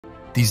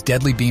These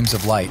deadly beams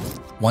of light,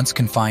 once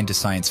confined to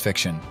science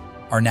fiction,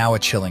 are now a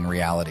chilling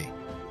reality.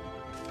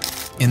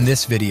 In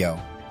this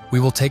video, we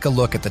will take a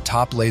look at the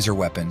top laser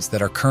weapons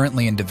that are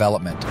currently in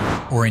development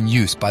or in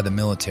use by the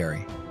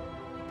military.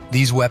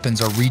 These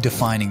weapons are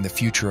redefining the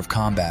future of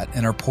combat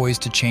and are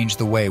poised to change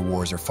the way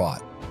wars are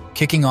fought.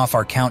 Kicking off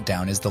our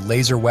countdown is the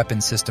Laser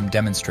Weapon System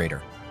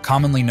Demonstrator,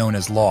 commonly known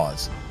as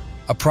LAWS.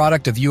 A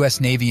product of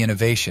U.S. Navy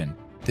innovation,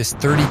 this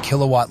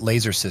 30-kilowatt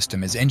laser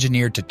system is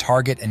engineered to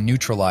target and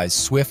neutralize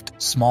swift,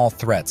 small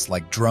threats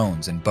like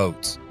drones and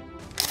boats.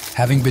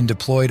 Having been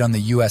deployed on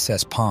the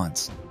USS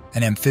Ponce,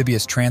 an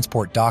amphibious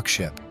transport dock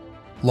ship,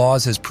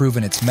 LAWS has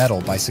proven its mettle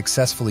by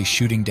successfully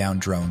shooting down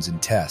drones in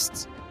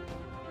tests.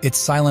 Its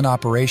silent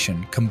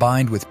operation,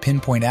 combined with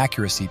pinpoint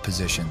accuracy,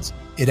 positions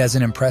it as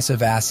an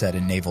impressive asset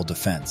in naval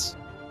defense.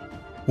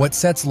 What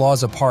sets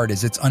LAWS apart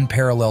is its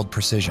unparalleled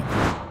precision.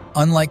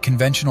 Unlike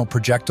conventional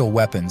projectile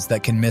weapons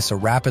that can miss a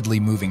rapidly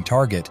moving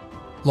target,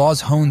 LAWS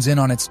hones in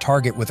on its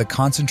target with a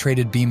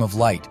concentrated beam of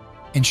light,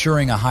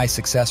 ensuring a high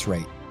success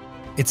rate.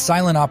 Its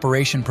silent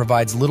operation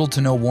provides little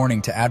to no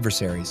warning to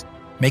adversaries,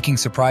 making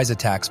surprise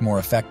attacks more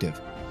effective.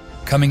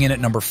 Coming in at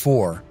number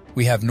 4,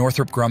 we have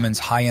Northrop Grumman's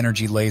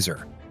high-energy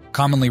laser,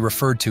 commonly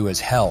referred to as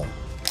HEL.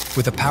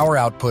 With a power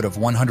output of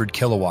 100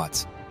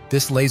 kilowatts,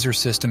 this laser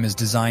system is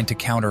designed to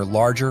counter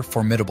larger,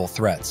 formidable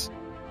threats.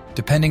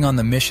 Depending on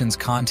the mission's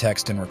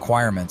context and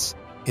requirements,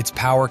 its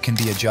power can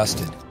be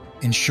adjusted,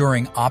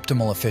 ensuring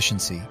optimal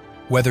efficiency,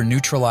 whether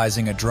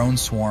neutralizing a drone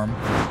swarm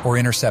or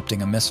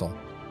intercepting a missile.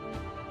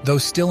 Though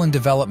still in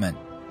development,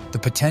 the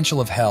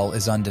potential of HEL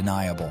is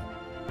undeniable.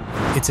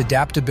 Its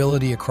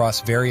adaptability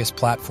across various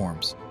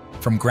platforms,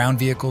 from ground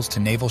vehicles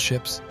to naval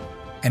ships,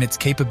 and its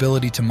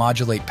capability to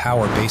modulate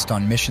power based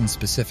on mission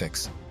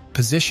specifics,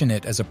 position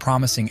it as a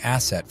promising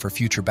asset for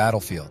future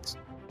battlefields.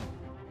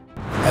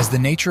 As the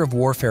nature of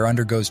warfare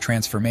undergoes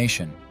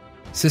transformation,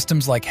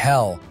 systems like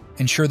HEL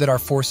ensure that our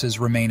forces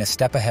remain a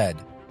step ahead,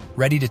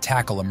 ready to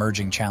tackle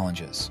emerging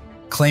challenges.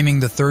 Claiming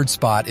the third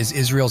spot is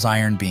Israel's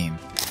Iron Beam,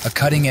 a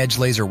cutting-edge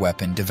laser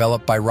weapon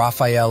developed by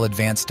Rafael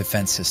Advanced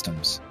Defense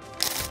Systems.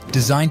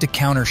 Designed to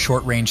counter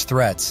short-range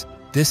threats,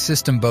 this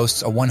system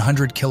boasts a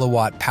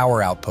 100-kilowatt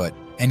power output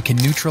and can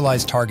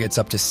neutralize targets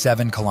up to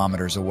 7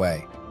 kilometers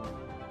away.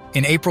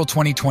 In April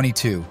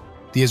 2022,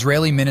 the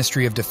Israeli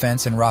Ministry of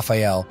Defense and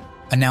Rafael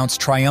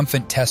announced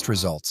triumphant test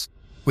results,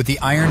 with the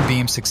Iron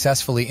Beam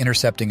successfully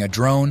intercepting a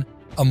drone,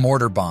 a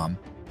mortar bomb,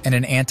 and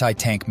an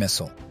anti-tank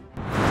missile.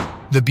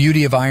 The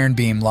beauty of Iron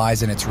Beam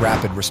lies in its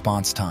rapid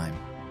response time.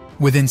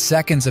 Within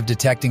seconds of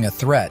detecting a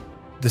threat,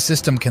 the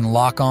system can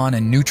lock on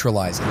and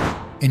neutralize it,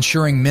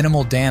 ensuring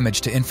minimal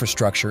damage to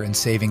infrastructure and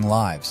saving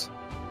lives.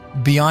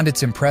 Beyond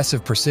its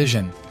impressive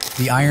precision,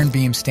 the Iron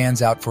Beam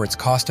stands out for its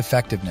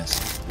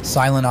cost-effectiveness,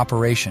 silent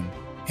operation,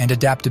 and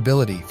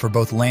adaptability for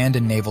both land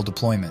and naval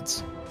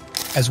deployments.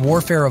 As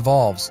warfare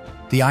evolves,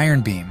 the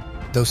Iron Beam,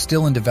 though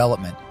still in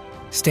development,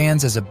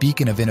 stands as a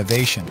beacon of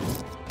innovation,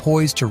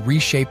 poised to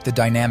reshape the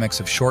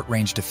dynamics of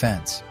short-range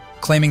defense.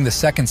 Claiming the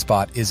second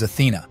spot is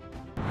ATHENA,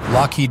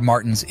 Lockheed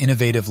Martin's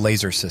innovative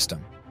laser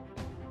system.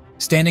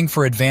 Standing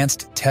for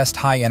Advanced Test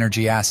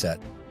High-Energy Asset,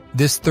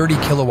 this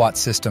 30-kilowatt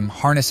system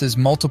harnesses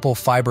multiple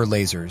fiber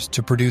lasers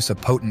to produce a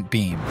potent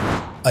beam,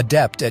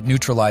 adept at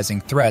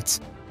neutralizing threats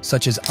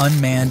such as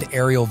unmanned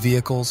aerial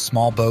vehicles,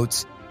 small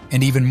boats,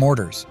 and even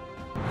mortars.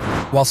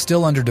 While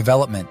still under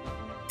development,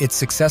 its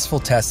successful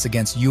tests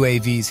against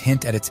UAVs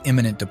hint at its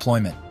imminent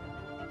deployment.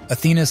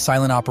 ATHENA's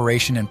silent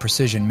operation and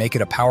precision make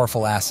it a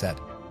powerful asset,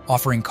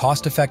 offering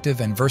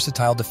cost-effective and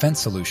versatile defense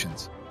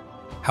solutions.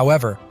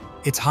 However,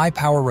 its high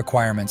power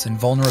requirements and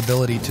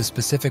vulnerability to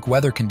specific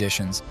weather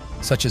conditions,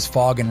 such as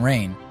fog and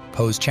rain,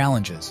 pose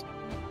challenges.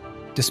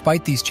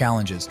 Despite these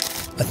challenges,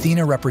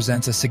 ATHENA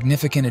represents a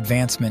significant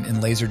advancement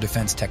in laser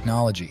defense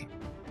technology.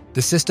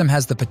 The system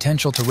has the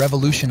potential to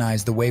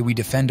revolutionize the way we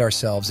defend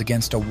ourselves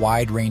against a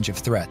wide range of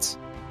threats.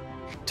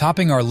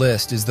 Topping our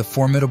list is the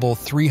formidable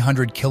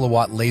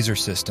 300-kilowatt laser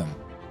system,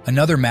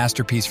 another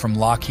masterpiece from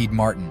Lockheed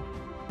Martin.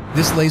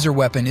 This laser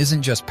weapon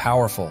isn't just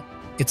powerful,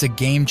 it's a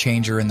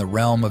game-changer in the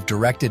realm of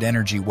directed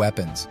energy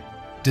weapons.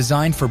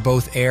 Designed for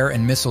both air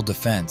and missile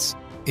defense,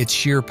 its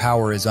sheer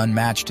power is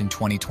unmatched in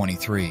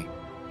 2023.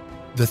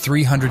 The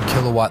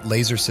 300-kilowatt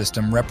laser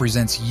system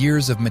represents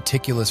years of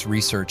meticulous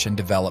research and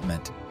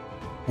development.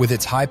 With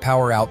its high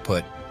power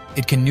output,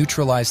 it can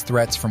neutralize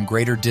threats from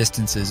greater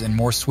distances and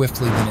more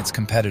swiftly than its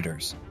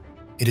competitors.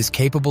 It is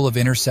capable of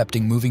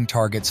intercepting moving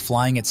targets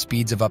flying at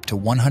speeds of up to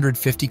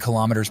 150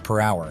 kilometers per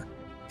hour,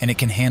 and it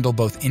can handle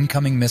both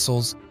incoming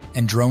missiles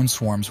and drone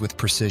swarms with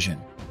precision.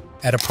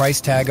 At a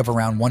price tag of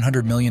around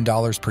 $100 million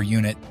per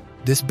unit,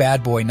 this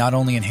bad boy not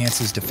only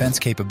enhances defense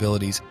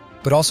capabilities,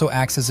 but also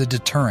acts as a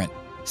deterrent,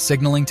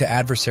 signaling to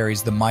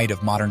adversaries the might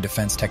of modern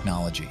defense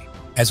technology.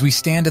 As we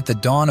stand at the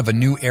dawn of a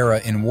new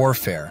era in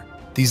warfare,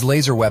 these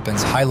laser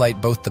weapons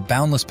highlight both the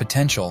boundless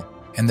potential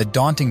and the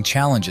daunting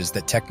challenges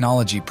that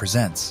technology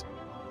presents.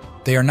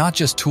 They are not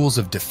just tools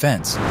of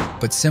defense,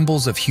 but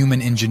symbols of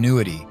human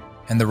ingenuity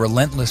and the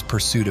relentless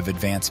pursuit of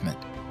advancement.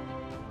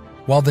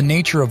 While the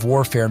nature of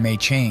warfare may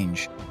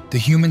change, the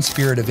human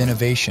spirit of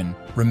innovation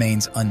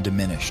remains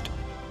undiminished.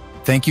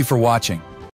 Thank you for watching.